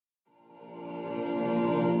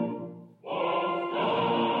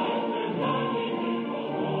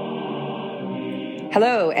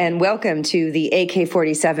Hello, and welcome to the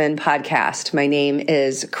AK-47 podcast. My name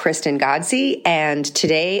is Kristen Godsey, and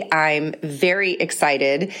today I'm very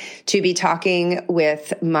excited to be talking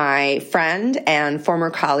with my friend and former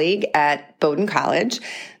colleague at Bowdoin College,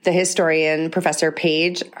 the historian, Professor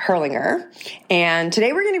Paige Herlinger. And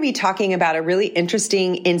today we're going to be talking about a really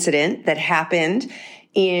interesting incident that happened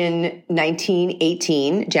in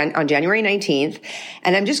 1918, on January 19th.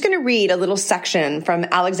 And I'm just going to read a little section from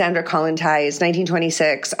Alexandra Kollontai's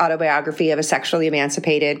 1926 autobiography of a sexually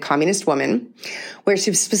emancipated communist woman, where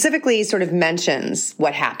she specifically sort of mentions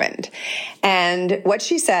what happened. And what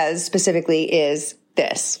she says specifically is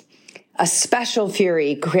this: a special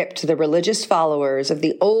fury gripped the religious followers of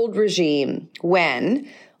the old regime when,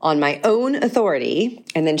 on my own authority,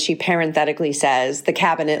 and then she parenthetically says, the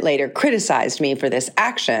cabinet later criticized me for this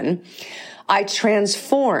action, I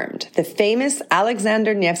transformed the famous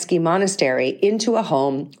Alexander Nevsky Monastery into a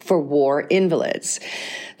home for war invalids.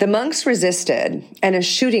 The monks resisted, and a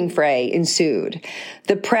shooting fray ensued.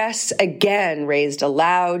 The press again raised a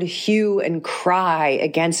loud hue and cry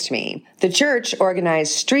against me. The church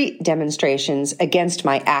organized street demonstrations against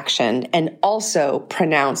my action and also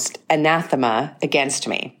pronounced anathema against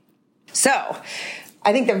me. So,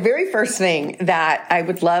 I think the very first thing that I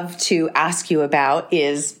would love to ask you about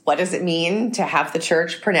is, what does it mean to have the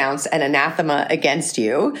church pronounce an anathema against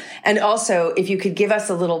you? And also, if you could give us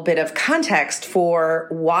a little bit of context for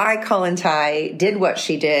why Kollontai did what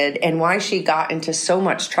she did and why she got into so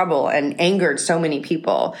much trouble and angered so many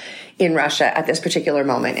people in Russia at this particular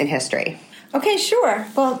moment in history. Okay, sure.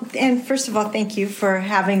 Well, and first of all, thank you for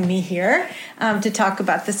having me here to talk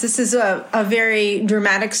about this. This is a very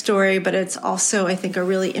dramatic story, but it's also, I think, a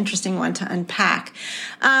really interesting one to unpack.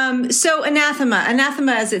 So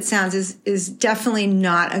anathema, as it sounds, is definitely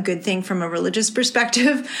not a good thing from a religious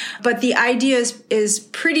perspective, but the idea is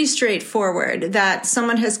pretty straightforward, that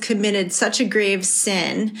someone has committed such a grave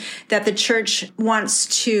sin that the church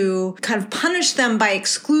wants to kind of punish them by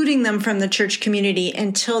excluding them from the church community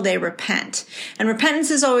until they repent. And repentance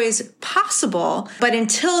is always possible, but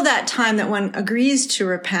until that time that one agrees to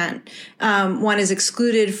repent, one is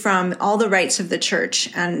excluded from all the rites of the church,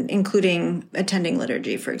 and including attending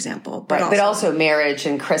liturgy, for example. But also marriage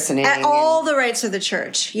and christening. All the rites of the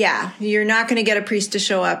church. Yeah. You're not going to get a priest to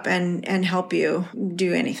show up and help you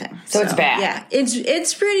do anything. So it's bad. Yeah.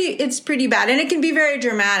 It's pretty bad. And it can be very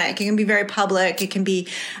dramatic. It can be very public. It can be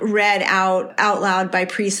read out loud by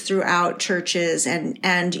priests throughout churches.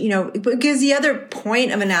 And, you know, because the other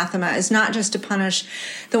point of anathema is not just to punish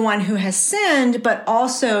the one who has sinned, but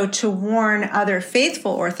also to warn other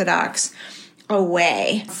faithful Orthodox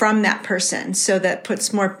away from that person, so that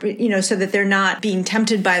puts more, so that they're not being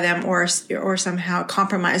tempted by them or somehow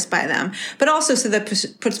compromised by them, but also so that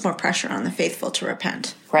puts more pressure on the faithful to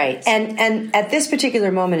repent. Right. And at this particular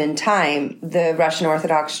moment in time, the Russian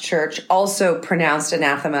Orthodox Church also pronounced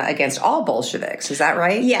anathema against all Bolsheviks. Is that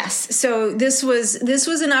right? Yes. So this was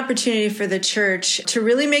an opportunity for the church to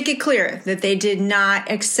really make it clear that they did not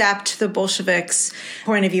accept the Bolsheviks'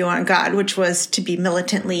 point of view on God, which was to be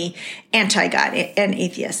militantly anti-God and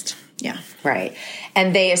atheist. Yeah. Right.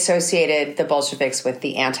 And they associated the Bolsheviks with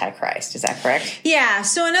the Antichrist. Is that correct? Yeah.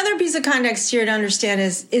 So another piece of context here to understand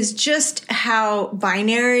is just how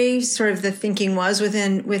binary sort of the thinking was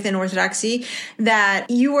within Orthodoxy, that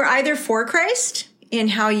you were either for Christ in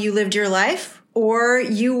how you lived your life, or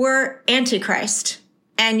you were Antichrist.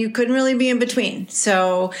 And you couldn't really be in between.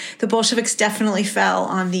 So the Bolsheviks definitely fell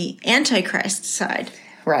on the Antichrist side.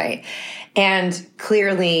 Right. And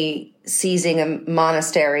clearly seizing a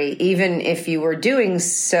monastery, even if you were doing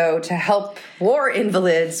so to help war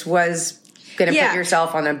invalids, was going to put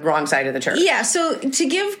yourself on the wrong side of the church. Yeah. So to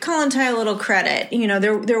give Kollontai a little credit,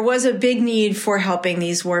 there was a big need for helping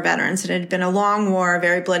these war veterans. It had been a long war, a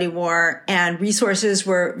very bloody war, and resources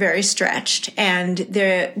were very stretched. And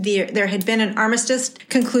there had been an armistice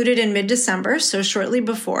concluded in mid-December, so shortly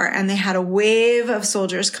before, and they had a wave of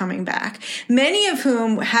soldiers coming back, many of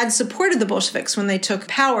whom had supported the Bolsheviks when they took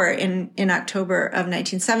power in October of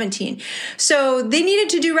 1917. So they needed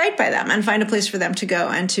to do right by them and find a place for them to go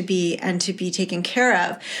and to be taken care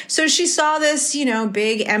of. So she saw this,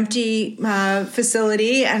 big empty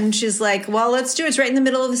facility, and she's like, well, let's do it. It's right in the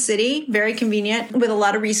middle of the city, very convenient, with a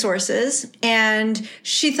lot of resources. And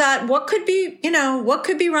she thought, what could be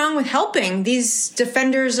wrong with helping these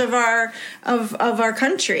defenders of our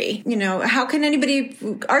country? How can anybody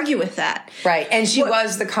argue with that? Right. And she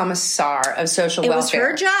was the commissar of social welfare. It was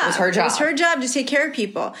her job. It was her job to take care of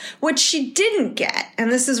people. What she didn't get,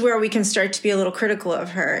 and this is where we can start to be a little critical of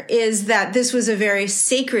her, is that that this was a very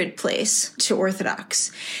sacred place to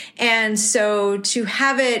Orthodox. And so to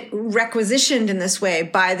have it requisitioned in this way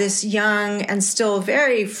by this young and still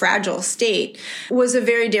very fragile state was a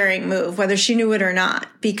very daring move, whether she knew it or not,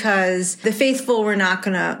 because the faithful were not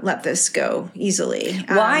going to let this go easily.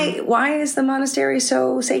 Why is the monastery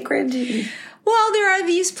so sacred? Well, there are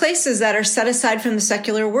these places that are set aside from the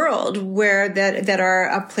secular world, where that are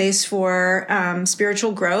a place for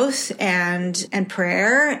spiritual growth and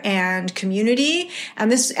prayer and community,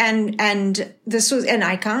 and this was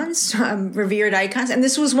icons, revered icons, and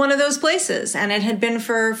this was one of those places, and it had been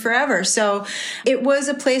for forever. So it was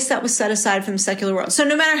a place that was set aside from the secular world. So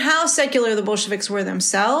no matter how secular the Bolsheviks were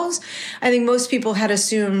themselves, I think most people had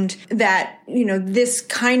assumed that this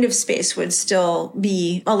kind of space would still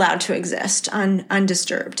be allowed to exist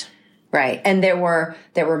undisturbed. Right. And there were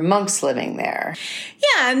monks living there.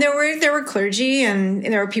 Yeah, and there were clergy, and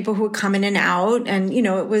there were people who would come in and out, and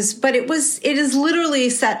it is literally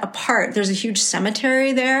set apart. There's a huge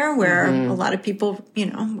cemetery there where a lot of people,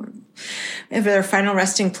 have their final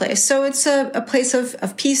resting place. So it's a place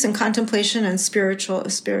of peace and contemplation and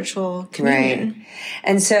spiritual communion. Right.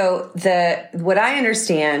 And so what I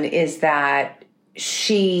understand is that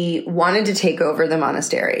she wanted to take over the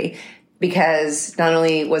monastery because not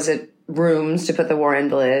only was it rooms to put the war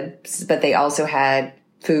invalids, but they also had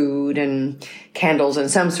food and candles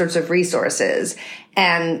and some sorts of resources.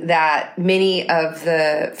 And that many of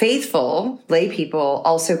the faithful lay people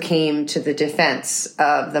also came to the defense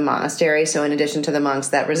of the monastery. So in addition to the monks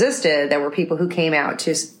that resisted, there were people who came out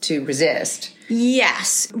to resist.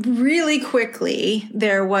 Yes. Really quickly,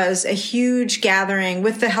 there was a huge gathering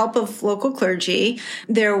with the help of local clergy.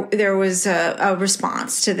 There was a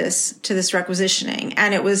response to this requisitioning,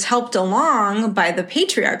 and it was helped along by the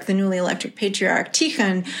patriarch, the newly elected patriarch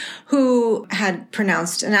Tikhon, who had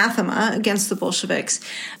pronounced anathema against the Bolsheviks,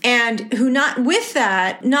 and who not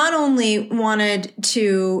only wanted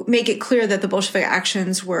to make it clear that the Bolshevik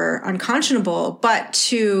actions were unconscionable, but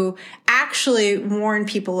to actually warn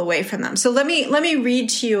people away from them. So let me read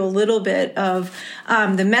to you a little bit of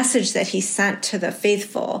the message that he sent to the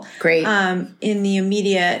faithful. Great. In the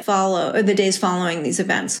immediate the days following these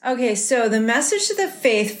events. Okay, so the message to the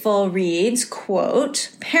faithful reads, quote,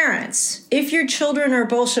 "Parents, if your children are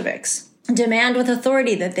Bolsheviks, demand with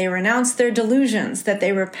authority that they renounce their delusions, that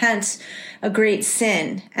they repent a great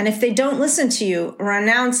sin, and if they don't listen to you,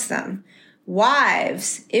 renounce them.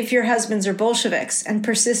 Wives, if your husbands are Bolsheviks and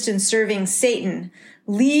persist in serving Satan,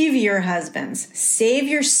 leave your husbands, save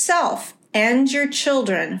yourself and your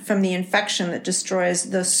children from the infection that destroys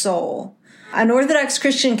the soul. An Orthodox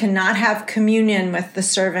Christian cannot have communion with the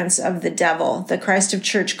servants of the devil. The Christ of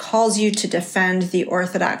Church calls you to defend the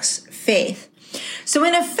Orthodox faith." So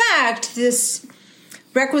in effect, this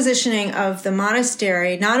requisitioning of the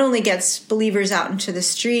monastery not only gets believers out into the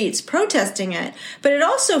streets protesting it, but it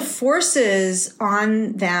also forces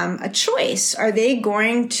on them a choice. Are they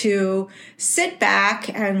going to sit back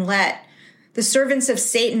and let the servants of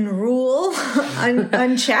Satan rule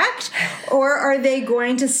unchecked, or are they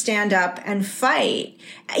going to stand up and fight,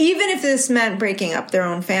 even if this meant breaking up their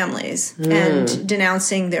own families and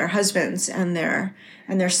denouncing their husbands and their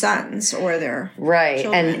sons or their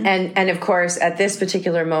children. And of course, at this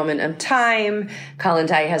particular moment of time,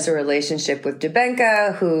 Kollontai has a relationship with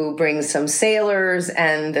Dybenka, who brings some sailors,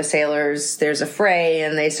 and the sailors, there's a fray,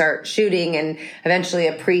 and they start shooting, and eventually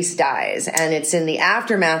a priest dies. And it's in the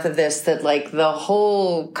aftermath of this that, the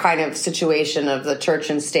whole kind of situation of the church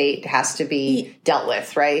and state has to be dealt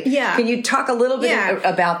with, right? Yeah. Can you talk a little bit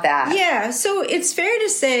about that? Yeah. So it's fair to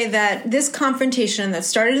say that this confrontation that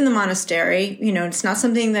started in the monastery, it's not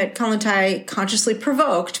something that Kollontai consciously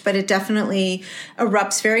provoked, but it definitely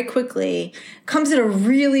erupts very quickly, comes at a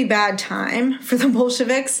really bad time for the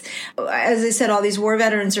Bolsheviks. As I said, all these war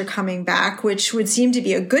veterans are coming back, which would seem to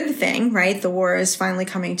be a good thing, right? The war is finally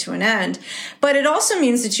coming to an end. But it also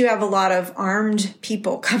means that you have a lot of armed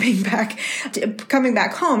people coming back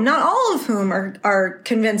home, not all of whom are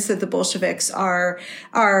convinced that the Bolsheviks are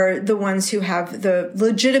the ones who have the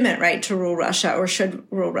legitimate right to rule Russia or should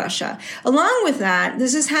rule Russia. Along with that,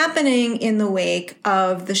 this is happening in the wake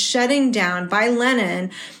of the shutting down by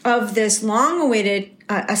Lenin of this long-awaited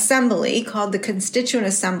assembly called the Constituent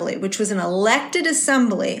Assembly, which was an elected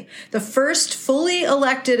assembly, the first fully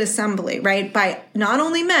elected assembly, right, by not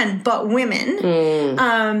only men, but women,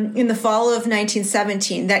 in the fall of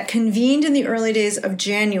 1917, that convened in the early days of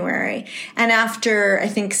January. And after, I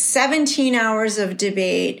think, 17 hours of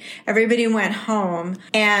debate, everybody went home,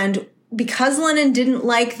 and because Lenin didn't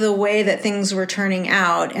like the way that things were turning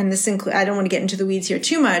out, and this I don't want to get into the weeds here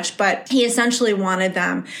too much, but he essentially wanted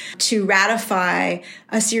them to ratify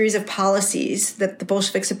a series of policies that the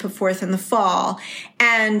Bolsheviks had put forth in the fall.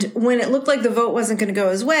 And when it looked like the vote wasn't going to go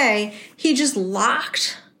his way, he just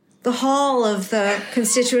locked the hall of the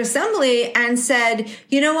Constituent Assembly and said,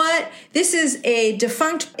 you know what? This is a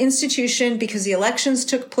defunct institution because the elections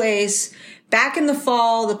took place back in the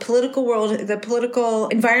fall. The political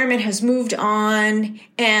environment has moved on,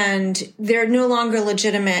 and they're no longer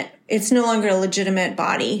legitimate. It's no longer a legitimate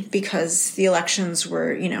body because the elections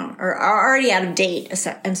were, are already out of date,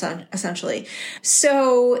 essentially.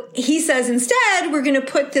 So he says, instead, we're going to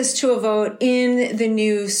put this to a vote in the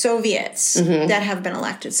new Soviets that have been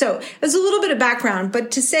elected. So there's a little bit of background, but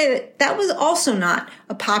to say that that was also not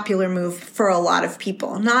a popular move for a lot of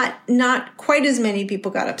people. Not quite as many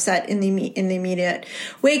people got upset in the immediate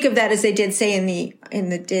wake of that as they did, say, in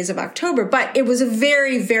the days of October. But it was a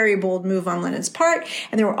very, very bold move on Lenin's part,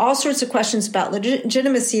 and there were all sorts of questions about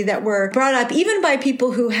legitimacy that were brought up even by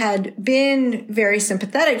people who had been very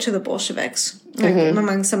sympathetic to the Bolsheviks, like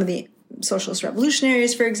among some of the socialist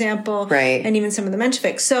revolutionaries, for example, right, and even some of the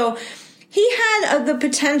Mensheviks. So he had the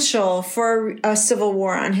potential for a civil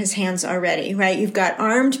war on his hands already, right? You've got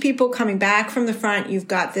armed people coming back from the front. You've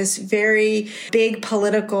got this very big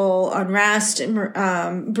political unrest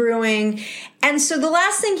brewing. And so the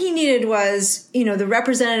last thing he needed was, the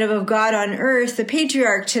representative of God on earth, the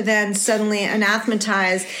patriarch, to then suddenly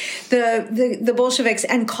anathematize the Bolsheviks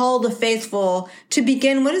and call the faithful to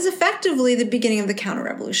begin what is effectively the beginning of the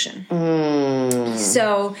counter-revolution.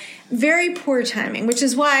 So very poor timing, which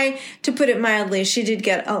is why, to put it mildly, she did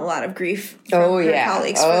get a lot of grief from her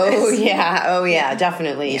colleagues for this. Oh, yeah,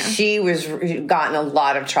 definitely. Yeah. She was gotten a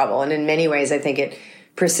lot of trouble. And in many ways, I think it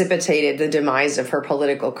precipitated the demise of her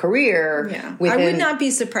political career. Yeah, I would not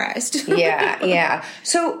be surprised. Yeah.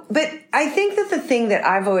 So, but I think that the thing that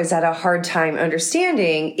I've always had a hard time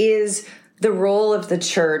understanding is the role of the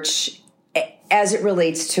church as it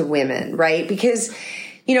relates to women, right? Because,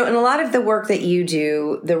 in a lot of the work that you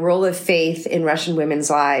do, the role of faith in Russian women's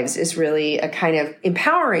lives is really a kind of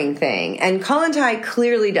empowering thing. And Kollontai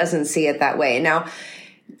clearly doesn't see it that way. Now,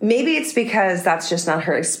 maybe it's because that's just not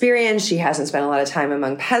her experience. She hasn't spent a lot of time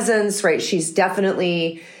among peasants, right? She's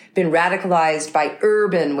definitely been radicalized by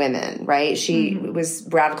urban women, right? She was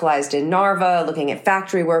radicalized in Narva, looking at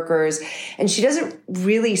factory workers, and she doesn't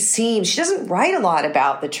write a lot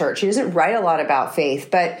about the church. She doesn't write a lot about faith,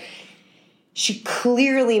 but she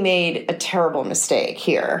clearly made a terrible mistake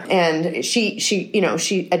here. And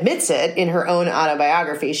she admits it in her own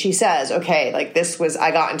autobiography. She says, okay,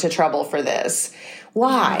 I got into trouble for this.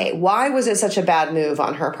 Why? Why was it such a bad move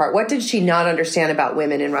on her part? What did she not understand about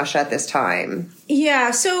women in Russia at this time?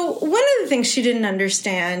 Yeah, so one of the things she didn't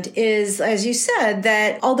understand is, as you said,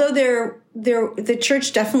 that although the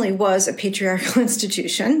church definitely was a patriarchal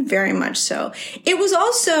institution, very much so, it was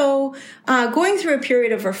also going through a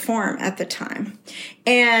period of reform at the time.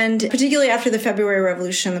 And particularly after the February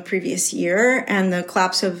Revolution the previous year and the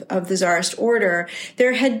collapse of the Tsarist order,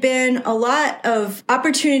 there had been a lot of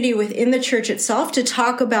opportunity within the church itself to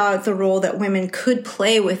talk about the role that women could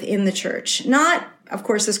play within the church. Not, of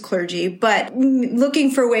course, as clergy, but looking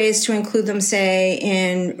for ways to include them, say,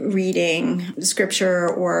 in reading scripture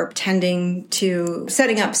or setting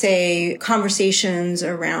up, say, conversations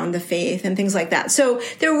around the faith and things like that. So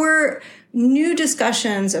there were new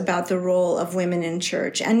discussions about the role of women in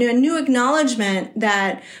church and a new acknowledgement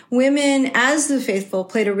that women, as the faithful,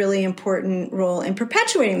 played a really important role in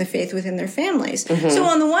perpetuating the faith within their families. So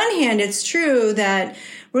on the one hand, it's true that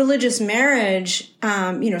religious marriage,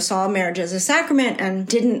 saw marriage as a sacrament and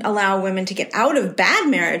didn't allow women to get out of bad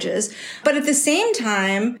marriages. But at the same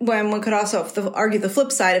time, when one could also argue the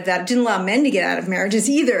flip side of that, it didn't allow men to get out of marriages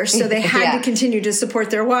either. So they had to continue to support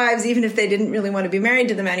their wives, even if they didn't really want to be married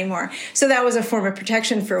to them anymore. So that was a form of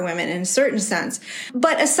protection for women in a certain sense.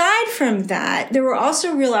 But aside from that, there were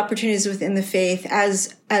also real opportunities within the faith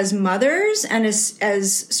as mothers and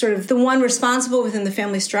as sort of the one responsible within the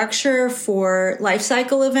family structure for life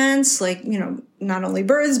cycle events, like, not only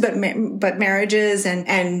births, but marriages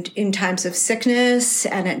and in times of sickness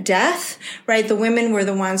and at death, right? The women were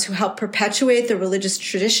the ones who helped perpetuate the religious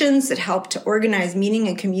traditions that helped to organize meaning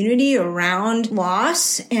and community around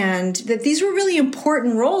loss, and that these were really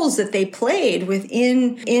important roles that they played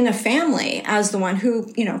within a family as the one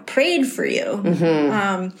who, prayed for you.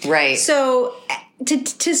 Right. So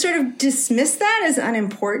to sort of dismiss that as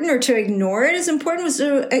unimportant or to ignore it as important was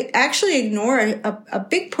to actually ignore a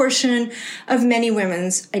big portion of many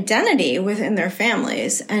women's identity within their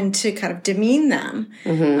families and to kind of demean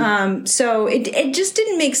them. So it just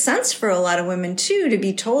didn't make sense for a lot of women, too, to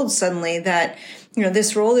be told suddenly that,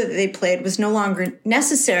 this role that they played was no longer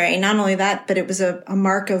necessary. Not only that, but it was a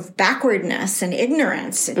mark of backwardness and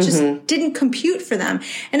ignorance. It just didn't compute for them.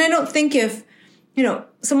 And I don't think if,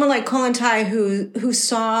 someone like Kollontai who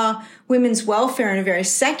saw women's welfare in a very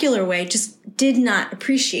secular way just did not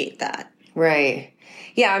appreciate that. Right.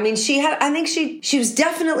 Yeah, I mean, I think she was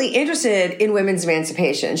definitely interested in women's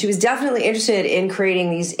emancipation. She was definitely interested in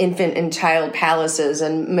creating these infant and child palaces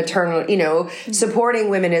and maternal, supporting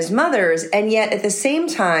women as mothers. And yet at the same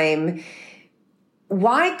time,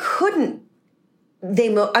 why couldn't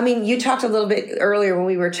you talked a little bit earlier when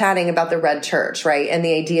we were chatting about the Red Church, right? And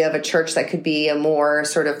the idea of a church that could be a more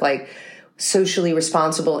sort of like socially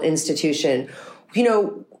responsible institution,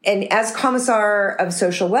 and as Commissar of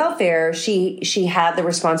Social Welfare, she had the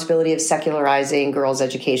responsibility of secularizing girls'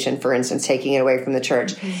 education, for instance, taking it away from the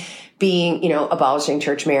church, being, abolishing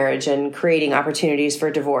church marriage and creating opportunities for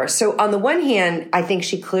divorce. So on the one hand, I think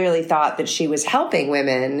she clearly thought that she was helping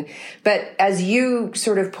women. But as you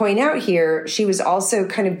sort of point out here, she was also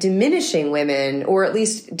kind of diminishing women, or at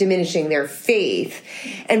least diminishing their faith.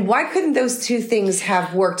 And why couldn't those two things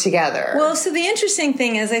have worked together? Well, so the interesting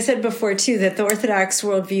thing, as I said before, too, that the Orthodox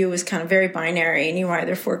worldview was kind of very binary, and you were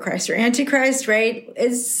either for Christ or anti-Christ, right?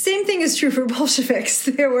 Same thing is true for Bolsheviks.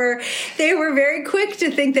 They were very quick to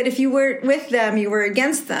think that if you weren't with them, you were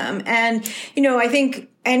against them. And, I think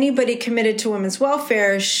anybody committed to women's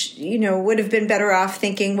welfare, would have been better off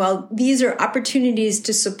thinking, well, these are opportunities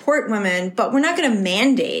to support women, but we're not going to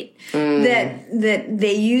mandate that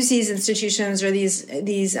they use these institutions or these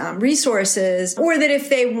resources, or that if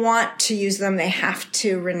they want to use them, they have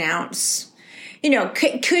to renounce.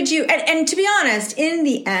 Could you? And to be honest, in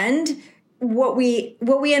the end, what we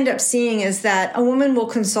end up seeing is that a woman will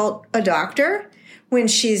consult a doctor when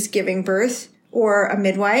she's giving birth, or a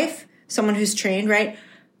midwife, someone who's trained, right?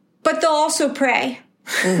 But they'll also pray,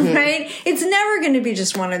 right? It's never going to be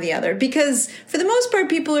just one or the other, because for the most part,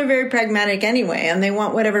 people are very pragmatic anyway, and they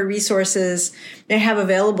want whatever resources they have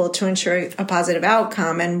available to ensure a positive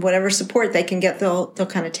outcome, and whatever support they can get, they'll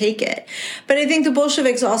kind of take it. But I think the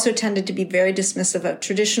Bolsheviks also tended to be very dismissive of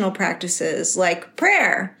traditional practices like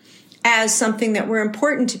prayer as something that were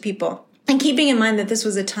important to people. And keeping in mind that this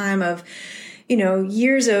was a time of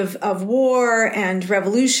years of war and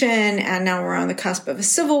revolution, and now we're on the cusp of a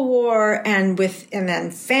civil war, and then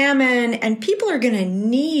famine, and people are going to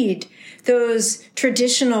need those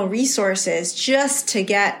traditional resources just to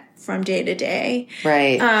get from day to day.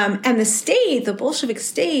 Right. And the Bolshevik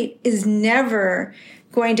state is never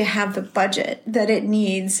going to have the budget that it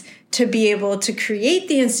needs to be able to create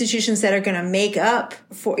the institutions that are going to make up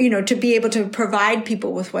for, to be able to provide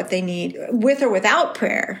people with what they need, with or without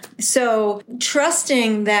prayer. So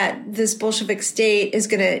trusting that this Bolshevik state is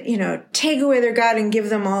going to, take away their God and give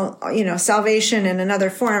them all, salvation in another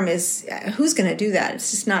form who's going to do that?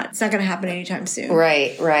 It's not going to happen anytime soon.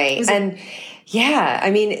 Right. Yeah,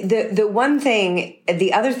 I mean,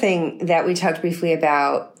 the other thing that we talked briefly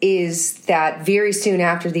about is that very soon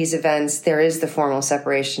after these events, there is the formal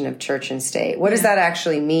separation of church and state. What does that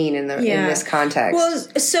actually mean in this context? Well,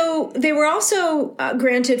 so they were also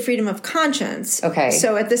granted freedom of conscience. Okay.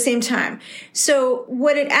 So at the same time. So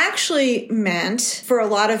what it actually meant for a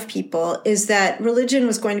lot of people is that religion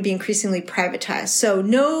was going to be increasingly privatized. So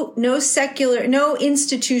no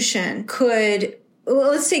institution could.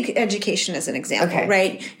 Well, let's take education as an example,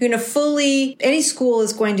 right? Any school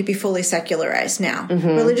is going to be fully secularized now.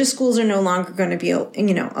 Religious schools are no longer going to be,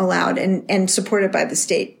 allowed and supported by the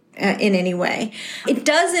state in any way.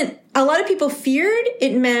 A lot of people feared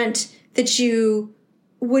it meant that you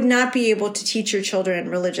would not be able to teach your children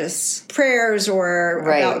religious prayers or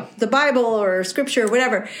about the Bible or scripture or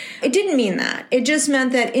whatever. It didn't mean that. It just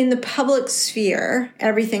meant that in the public sphere,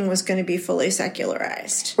 everything was going to be fully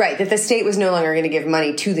secularized. Right, that the state was no longer going to give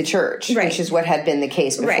money to the church, which is what had been the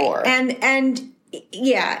case before. Right. And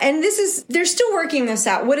they're still working this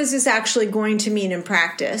out. What is this actually going to mean in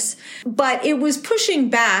practice? But it was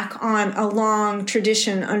pushing back on a long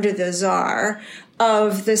tradition under the Tsar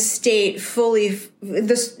of the state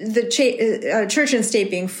church and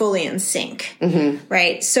state being fully in sync,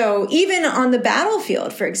 right? So even on the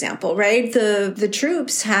battlefield, for example, right, the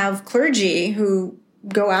troops have clergy who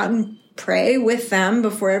go out and pray with them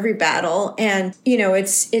before every battle, and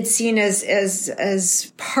it's seen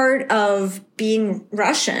as part of being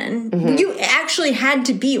Russian. You actually had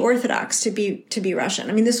to be Orthodox to be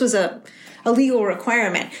Russian. I mean, this was a a legal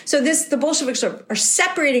requirement. So the Bolsheviks are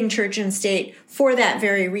separating church and state for that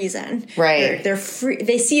very reason. Right. They're free.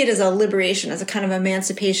 They see it as a liberation, as a kind of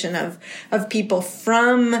emancipation of people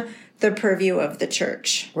from the purview of the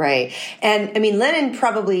church. Right. And I mean, Lenin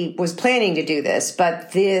probably was planning to do this,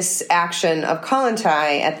 but this action of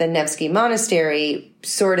Kollontai at the Nevsky Monastery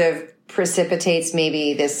sort of precipitates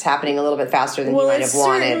maybe this happening a little bit faster than he might have wanted.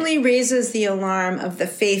 Well, it certainly raises the alarm of the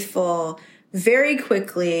faithful very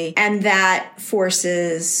quickly, and that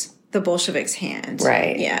forces the Bolsheviks' hand.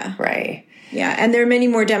 Right. Yeah. Right. Yeah, and there are many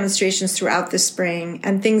more demonstrations throughout the spring,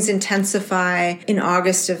 and things intensify in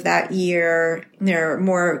August of that year. There are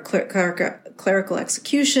more clerical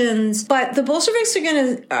executions, but the Bolsheviks are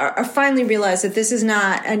going to finally realize that this is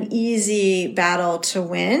not an easy battle to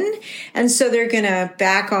win, and so they're going to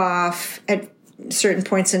back off at certain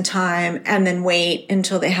points in time and then wait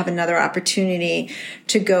until they have another opportunity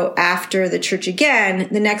to go after the church again.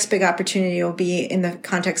 The next big opportunity will be in the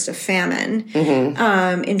context of famine in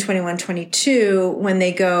 21-22, when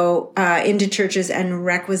they go into churches and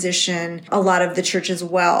requisition a lot of the church's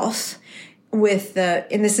wealth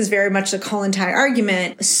and this is very much the Kollontai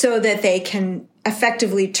argument, so that they can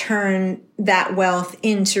effectively turn that wealth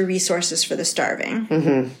into resources for the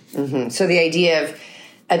starving. So the idea of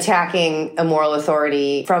attacking a moral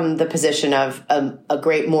authority from the position of a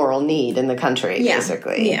great moral need in the country,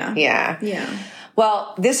 basically. Yeah.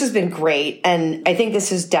 Well, this has been great, and I think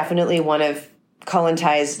this is definitely one of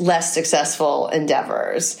Kollontai's less successful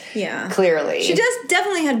endeavors. Yeah. Clearly. She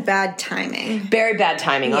definitely had bad timing. Very bad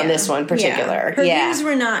timing on this one in particular. Her views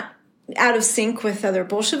were not out of sync with other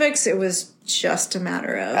Bolsheviks. It was just a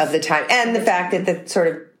matter of the time. And the fact that the sort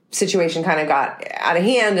of situation kind of got out of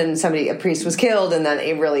hand and a priest was killed, and then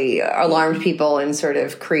it really alarmed people and sort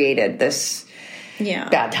of created this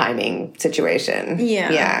bad timing situation.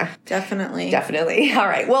 Yeah. Definitely. All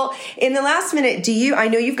right. Well, in the last minute, I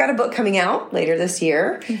know you've got a book coming out later this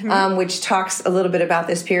year, which talks a little bit about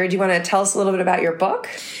this period. Do you want to tell us a little bit about your book?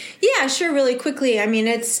 Yeah, sure. Really quickly. I mean,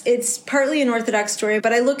 it's partly an Orthodox story,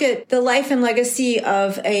 but I look at the life and legacy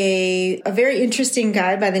of a very interesting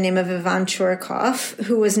guy by the name of Ivan Churyakov,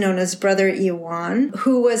 who was known as Brother Iwan,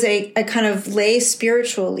 who was a kind of lay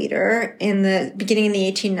spiritual leader in the beginning in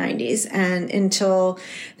the 1890s and until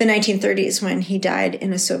the 1930s, when he died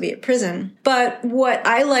in a Soviet prison. But what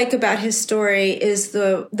I like about his story is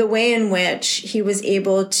the way in which he was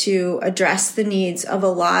able to address the needs of a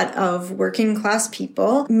lot of working class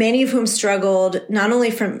people, many of whom struggled not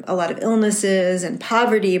only from a lot of illnesses and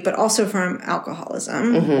poverty, but also from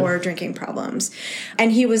alcoholism or drinking problems.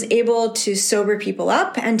 And he was able to sober people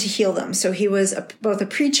up and to heal them. So he was both a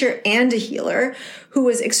preacher and a healer who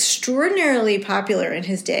was extraordinarily popular in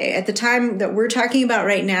his day. At the time that we're talking about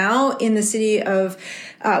right now, in the city of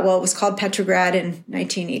it was called Petrograd in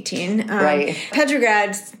 1918. Right.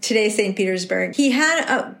 Petrograd, today St. Petersburg. He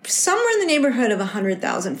had somewhere in the neighborhood of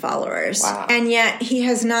 100,000 followers. Wow. And yet he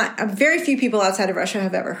has very few people outside of Russia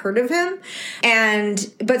have ever heard of him.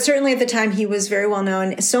 But certainly at the time he was very well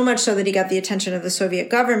known, so much so that he got the attention of the Soviet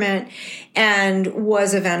government and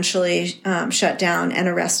was eventually shut down and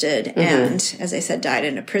arrested and, as I said, died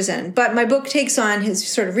in a prison. But my book takes on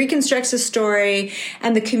reconstructs his story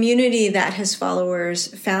and the community that his followers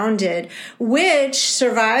founded, which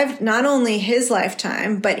survived not only his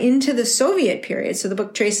lifetime, but into the Soviet period. So the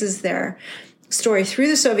book traces their story through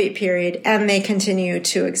the Soviet period, and they continue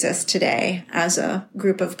to exist today as a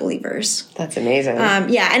group of believers. That's amazing.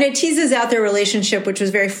 And it teases out their relationship, which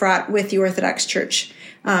was very fraught with the Orthodox Church,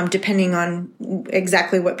 depending on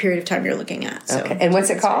exactly what period of time you're looking at. So, okay. And what's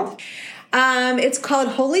it called? It's called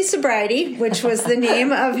Holy Sobriety, which was the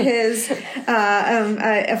name of his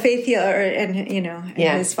a faith healer and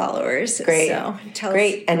his followers. Great, so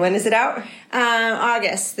great. And when is it out?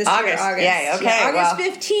 August. August. Yeah. Okay.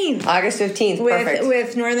 August 15th. August 15th. Perfect.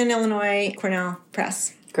 With Northern Illinois Cornell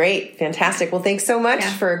Press. Great. Fantastic. Well, thanks so much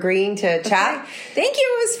for agreeing to chat. Thank you.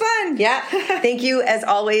 It was fun. Yeah. Thank you, as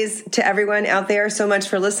always, to everyone out there so much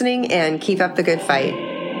for listening, and keep up the good fight.